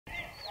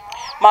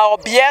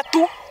maombi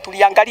yetu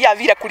tuliangalia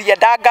vile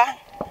kuliendaga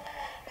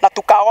na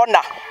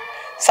tukaona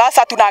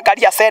sasa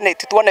tunaangalia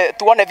Senate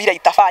tuone vile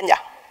itafanya.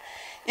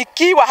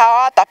 Ikiwa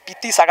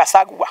hawatapitisha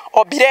Gachagua,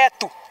 ombi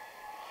letu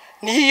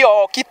ni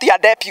hiyo kiti ya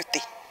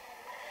deputy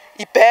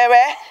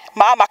ipewe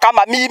mama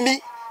kama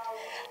mimi,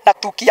 na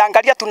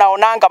tukiangalia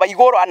tunaonanga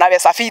Waiguru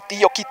anaweza fiti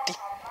hiyo kiti.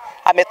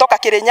 Ametoka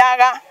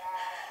Kirinyaga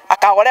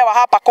akaolewa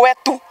hapa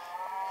kwetu.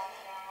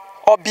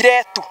 Ombi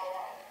letu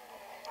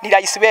ni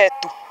rais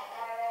wetu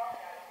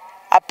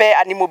ape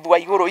animubu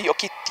Waiguru hiyo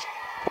kiti.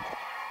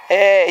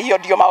 Hiyo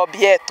ndio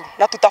maombi yetu,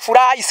 na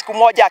tutafurahi siku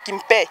moja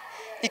akimpe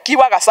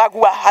ikiwa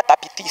Gachagua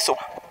hatapitishwa.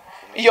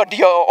 Hiyo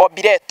ndio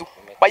ombi letu.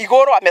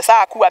 Waiguru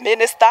amesaa kuwa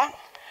minister,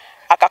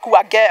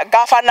 akakuwa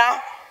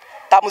governor,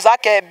 tamu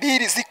zake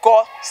mbili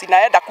ziko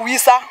zinaenda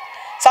kuisha.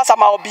 Sasa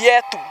maombi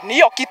yetu ni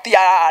hiyo kiti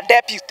ya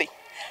deputy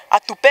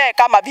atupe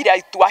kama vile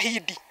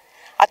alituahidi.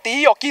 Ati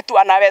hiyo kitu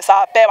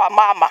anaweza pewa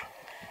mama.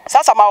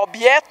 Sasa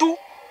maombi yetu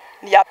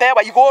ni apewe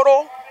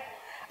Waiguru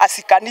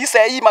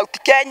asikanise hii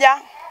Mount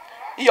Kenya,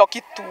 hiyo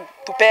kitu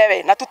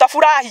tupewe na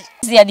tutafurahi.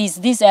 There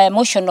is this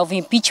motion of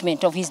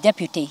impeachment of his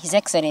deputy, His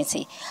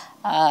Excellency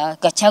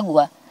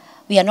Gachagua.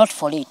 We are not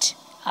for it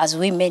as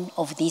women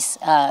of this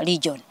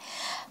region.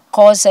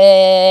 Because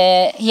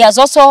he has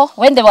also,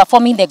 when they were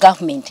forming the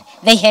government,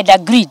 they had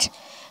agreed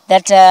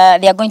that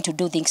they are going to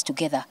do things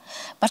together.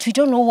 But we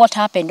don't know what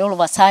happened all of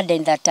a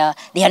sudden that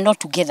they are not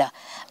together.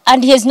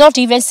 And he is not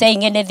even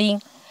saying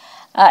anything.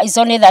 It's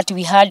only that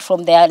we heard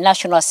from the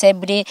National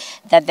Assembly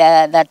that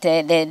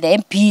the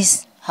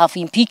MPs have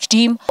impeached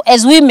him.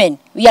 As women,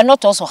 we are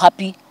not also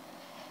happy.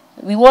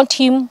 We want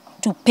him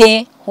to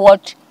pay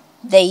what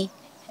they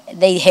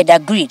had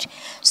agreed.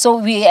 So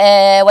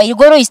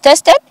Waiguru is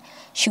tested.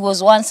 She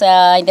was once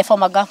in the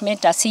former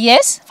government as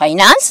CS,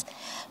 Finance.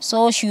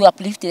 So she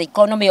uplifted the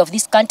economy of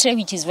this country,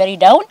 which is very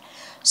down.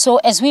 So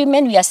as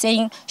women, we are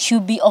saying she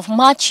will be of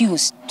much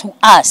use to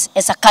us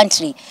as a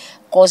country,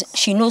 because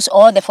she knows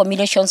all the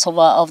formulations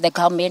of the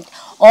government,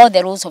 all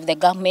the rules of the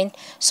government.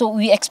 So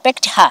we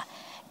expect her.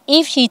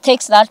 If she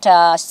takes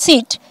that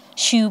seat,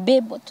 she will be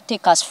able to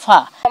take us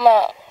far.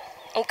 Kama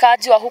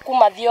mkaji wa huku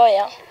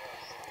Mathioya,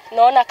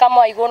 naona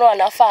kama Waiguru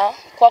anafaa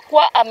kwa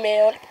kuwa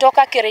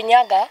ametoka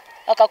Kirinyaga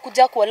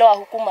akakuja kuolewa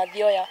huku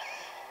Mathioya.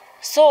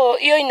 So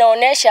hiyo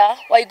inaonesha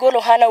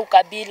Waiguru hana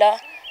ukabila,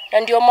 na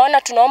ndio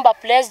maana tunaomba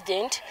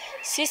president,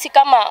 sisi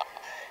kama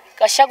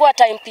Gachagua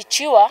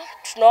ataimpichiwa,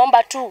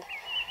 tunaomba tu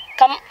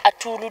kama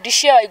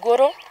aturudishie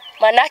Waiguru,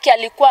 manake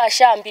alikuwa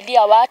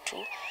ashaambilia watu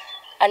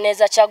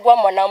anaweza chagua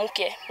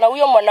mwanamke, na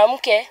huyo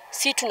mwanamke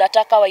si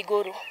tunataka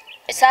Waiguru.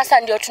 Sasa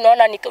ndio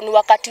tunaona ni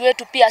wakati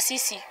wetu pia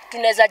sisi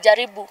tunaweza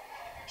jaribu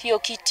hiyo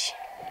kiti.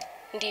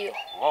 Ndio.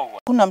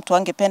 Kuna mtu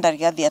angependa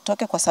Rigathi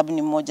atoke kwa sababu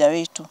ni mmoja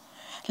wetu.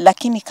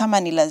 Lakini kama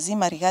ni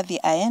lazima Rigathi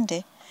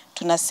aende,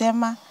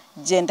 tunasema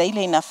jenda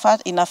ile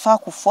inafaa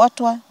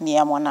kufuatwa ni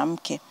ya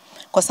mwanamke.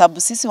 Kwa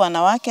sababu sisi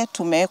wanawake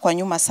tumewekwa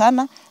nyuma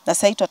sana, na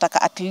sasa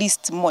tunataka at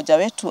least mmoja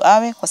wetu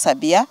awe kwa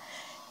sababu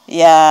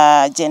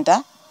ya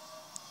gender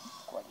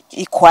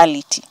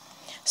equality.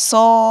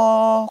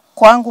 So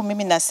kwangu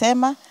mimi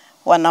nasema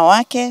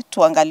wanawake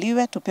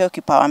tuangaliwe, tupewe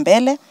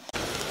kipaumbele.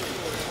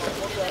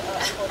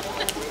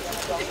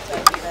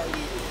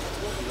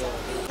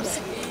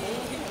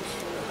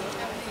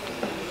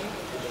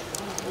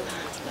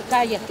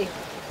 Cállate.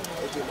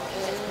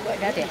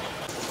 Cállate.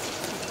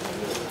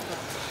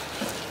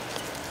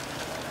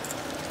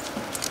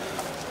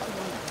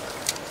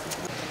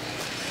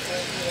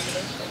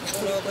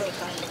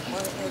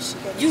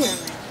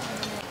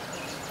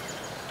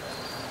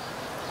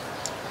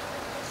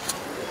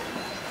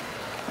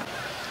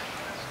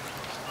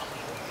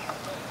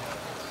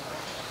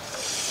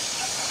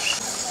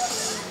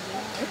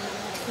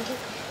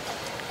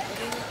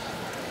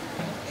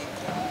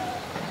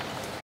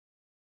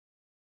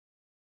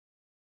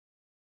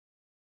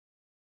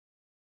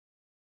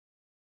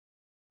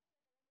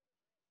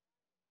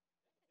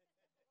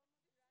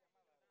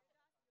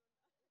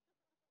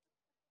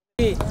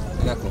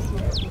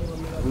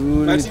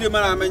 Masiri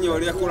maramenya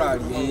uria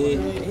kuraria.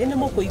 Ene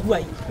moko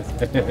igwai.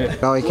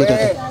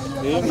 Kawekete.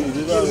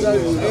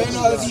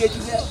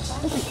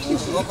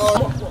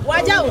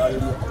 Wajao.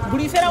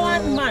 Bulifera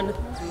one man.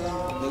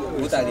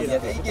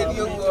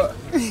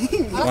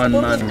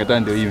 One man ngeta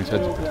ndio hii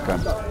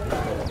mshajulikana.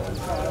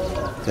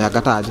 Ya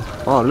kataje.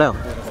 Oh leo.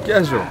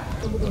 Kesho.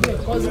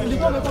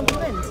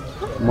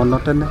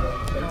 Monotone.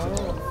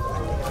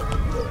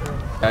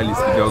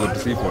 Alice kidogo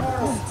tusipo.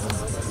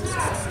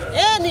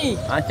 Eni.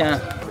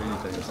 Acha.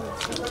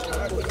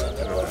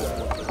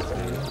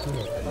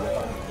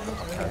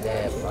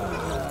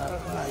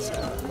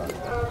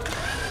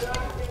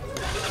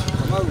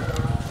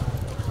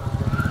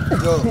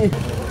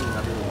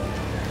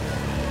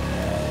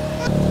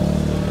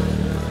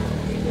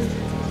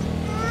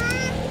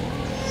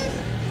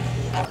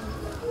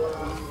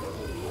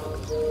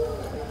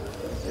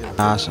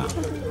 Asha.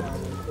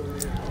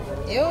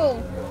 Eu.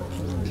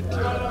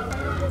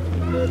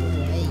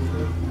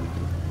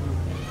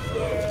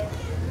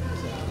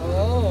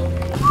 Oh.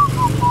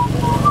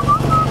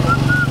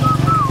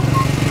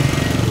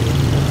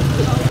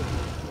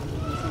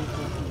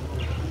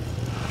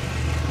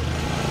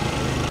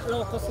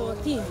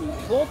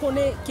 guku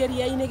ni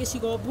kiria-ini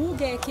gicigo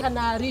bunge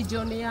kana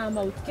region ya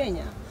Mount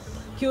Kenya.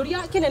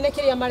 Kiuria kinene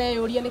kiria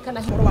mareyuria ni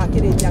kana horo wa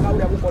kirinyaga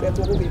uria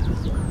gukoretwo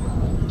gugithi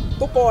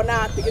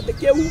tukona ati giti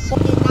kiu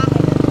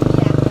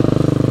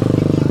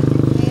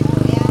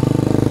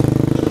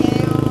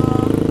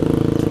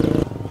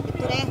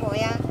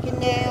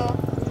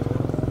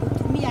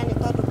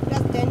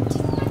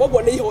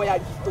koguo ni ihoya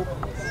gitu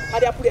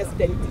haria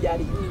president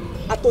yari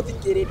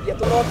atuthikiririe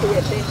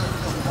tunotwete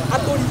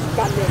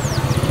aturikane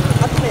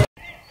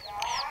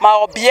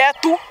maombi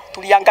yetu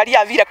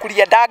tuliangalia vile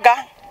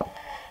kuliendaga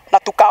na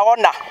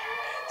tukaona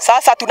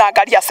sasa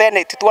tunaangalia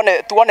Senate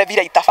tuone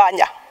vile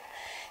itafanya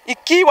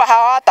ikiwa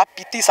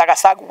hawatapitisha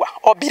Gachagua.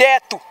 Ombi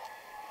letu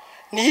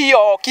ni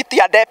hiyo kiti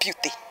ya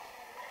deputy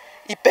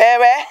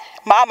ipewe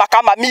mama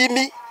kama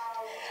mimi,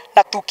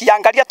 na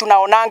tukiangalia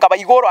tunaonanga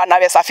Waiguru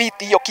anaweza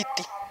fiti hiyo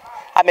kiti.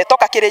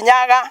 Ametoka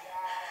Kirinyaga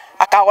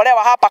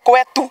akaolewa hapa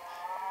kwetu.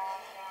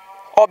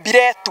 Ombi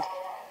letu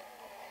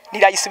ni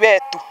rais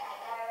wetu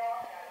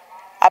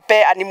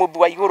ape animubu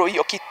Waiguru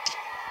hiyo kiti.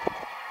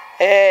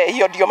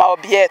 Hiyo ndio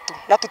maombi yetu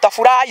na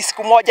tutafurahi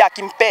siku moja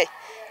akimpe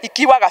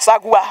ikiwa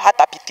Gachagua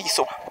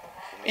hatapitishwa.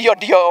 Hiyo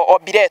ndio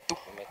ombi letu.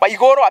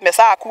 Waiguru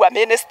amesaa kuwa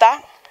minister,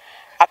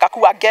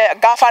 akakuwa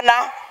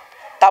governor,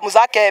 tamu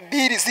zake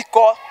mbili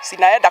ziko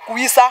zinaenda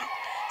kuisha.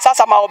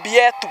 Sasa maombi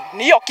yetu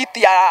ni hiyo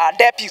kiti ya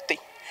deputy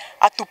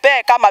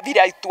atupe kama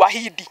vile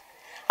alituahidi.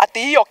 Ati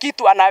hiyo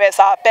kitu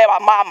anaweza pewa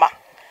mama.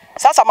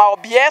 Sasa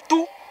maombi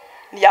yetu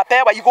ni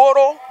apewe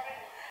Waiguru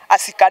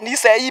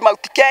asikanise hii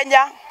Mount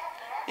Kenya.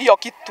 Hiyo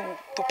kitu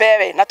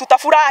tupewe na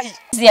tutafurahi.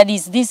 There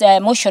is this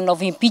motion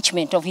of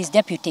impeachment of his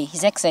deputy,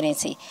 His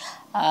Excellency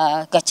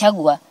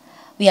Gachagua.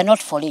 We are not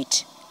for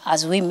it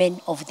as women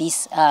of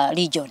this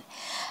region.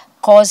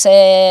 Because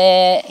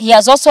he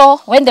has also,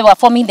 when they were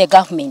forming the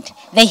government,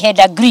 they had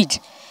agreed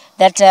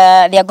that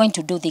they are going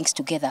to do things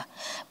together.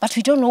 But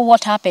we don't know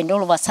what happened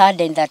all of a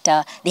sudden that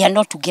they are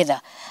not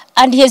together.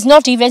 And he is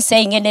not even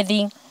saying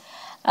anything.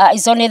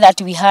 It's only that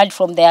we heard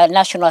from the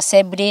National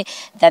Assembly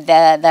that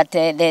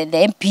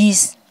the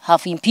MPs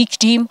have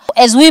impeached him.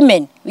 As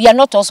women, we are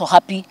not also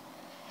happy.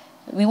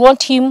 We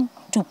want him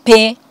to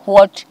pay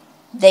what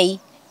they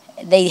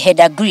had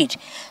agreed.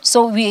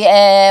 So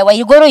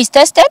Waiguru is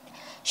tested.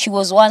 She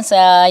was once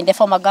in the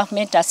former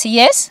government as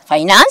CS,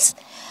 finance.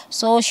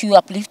 So she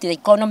uplifted the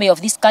economy of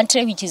this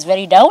country, which is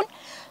very down.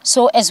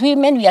 So as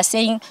women, we are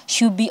saying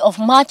she will be of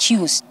much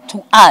use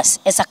to us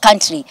as a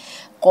country,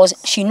 because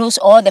she knows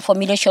all the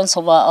formulations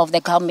of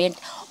the government,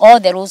 all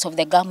the rules of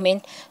the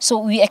government. So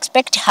we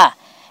expect her,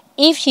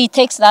 if she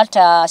takes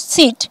that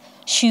seat,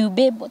 she will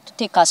be able to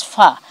take us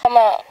far.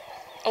 Kama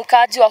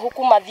mkaji wa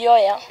huku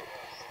Mathioya,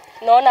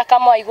 naona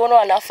kama Waiguru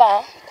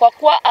anafaa kwa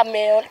kuwa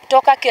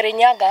ametoka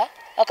Kirinyaga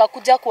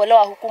akakuja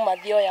kuolewa huku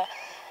Mathioya.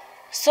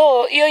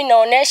 So hiyo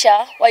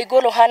inaonesha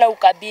Waiguru hana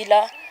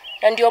ukabila,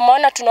 na ndio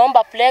maana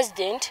tunaomba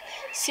president,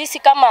 sisi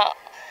kama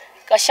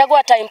Gachagua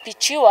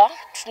ataimpichiwa,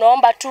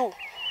 tunaomba tu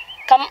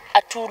kama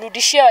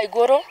aturudishie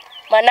Waiguru,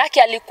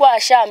 manake alikuwa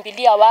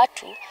ashaambilia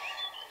watu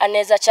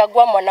anaweza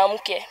chagua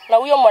mwanamke, na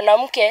huyo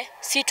mwanamke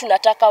si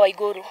tunataka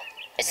Waiguru.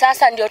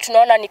 Sasa ndio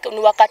tunaona ni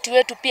wakati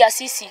wetu pia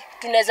sisi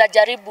tunaweza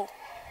jaribu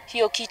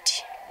hiyo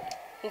kiti.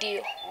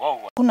 Ndio.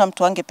 Kuna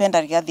mtu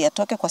angependa Rigathi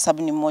atoke kwa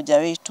sababu ni mmoja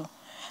wetu.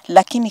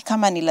 Lakini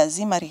kama ni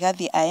lazima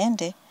Rigathi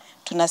aende,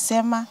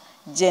 tunasema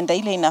jenda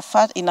ile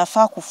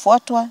inafaa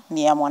kufuatwa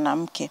ni ya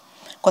mwanamke.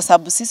 Kwa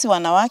sababu sisi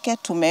wanawake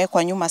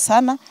tumewekwa nyuma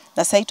sana,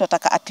 na sasa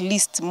tunataka at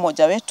least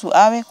mmoja wetu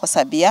awe kwa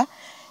sababu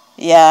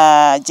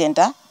ya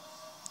gender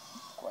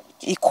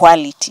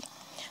equality.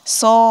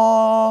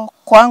 So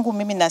kwangu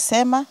mimi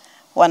nasema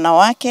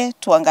wanawake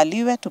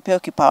tuangaliwe, tupewe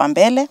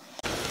kipaumbele.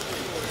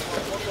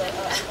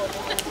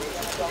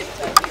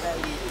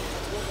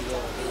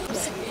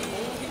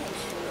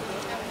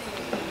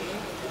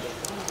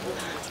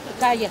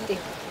 Cállate.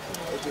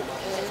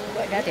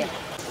 Cállate.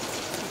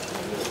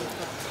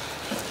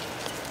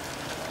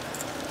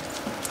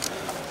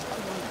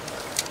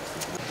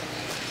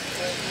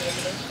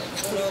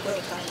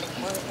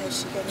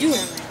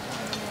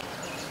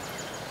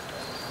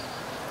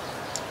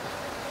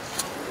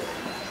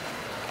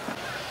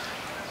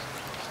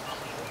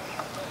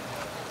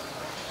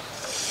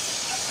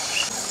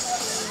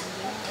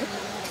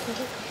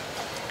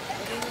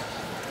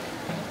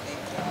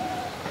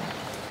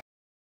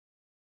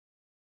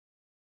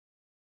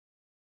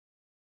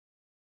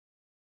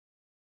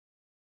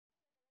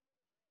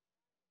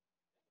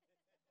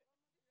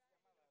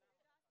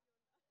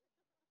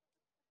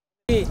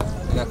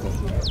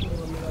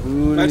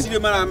 Masire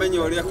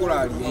maramenya uria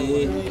kuraria.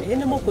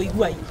 Ni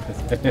mukuigua ii.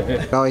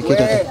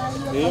 Kawikite.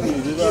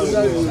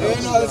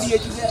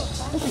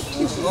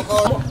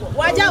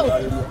 Wajao.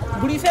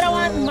 Briefera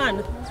one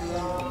man.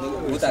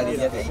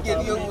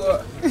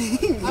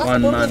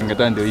 One man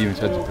ngeta ndio hii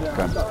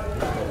imeshajulikana.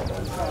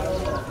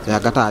 Ya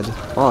gataje.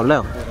 Oh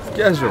leo.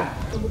 Kesho.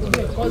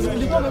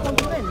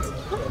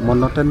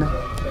 Mono tena.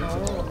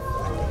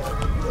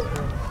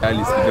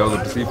 Alice kidogo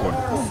tusipo.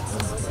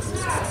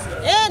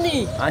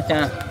 Eni.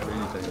 Acha.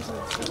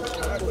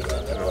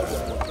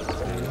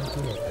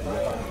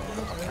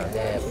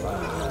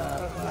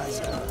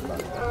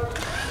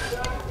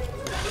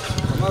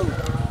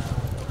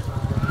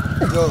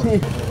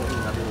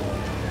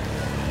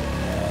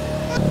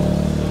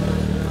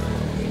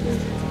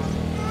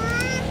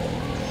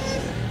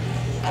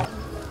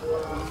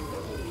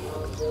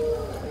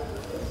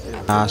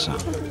 Asha.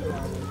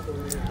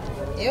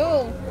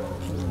 Yo.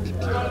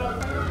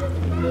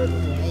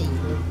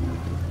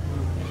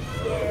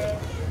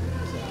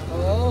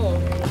 Oh.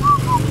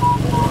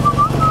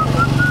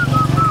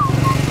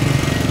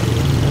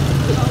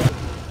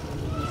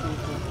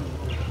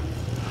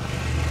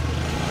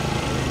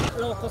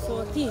 Loko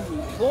 14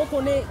 gũkũ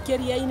nĩ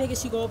kĩria-inĩ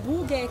gĩcigo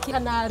mbunge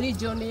kana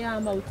region ya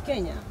Mount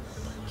Kenya.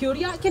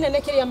 Kĩũria kĩnene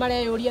kĩrĩa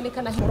mareyũria nĩ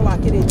kana ũhoro wa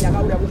Kĩrĩnyaga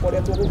ũrĩa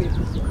gũkoretwo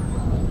gũgĩthiĩ.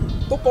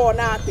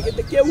 Tũkona atĩ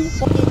gĩtĩ kĩu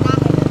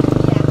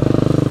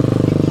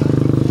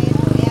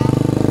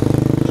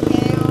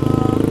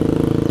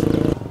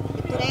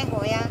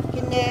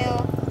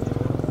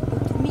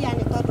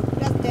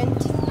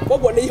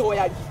koguo nĩ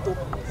ihoya ritũ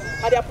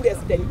harĩa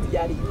president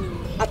yarĩ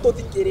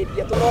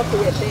atũthikĩrĩrie no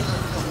twende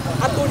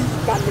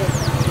atũririkane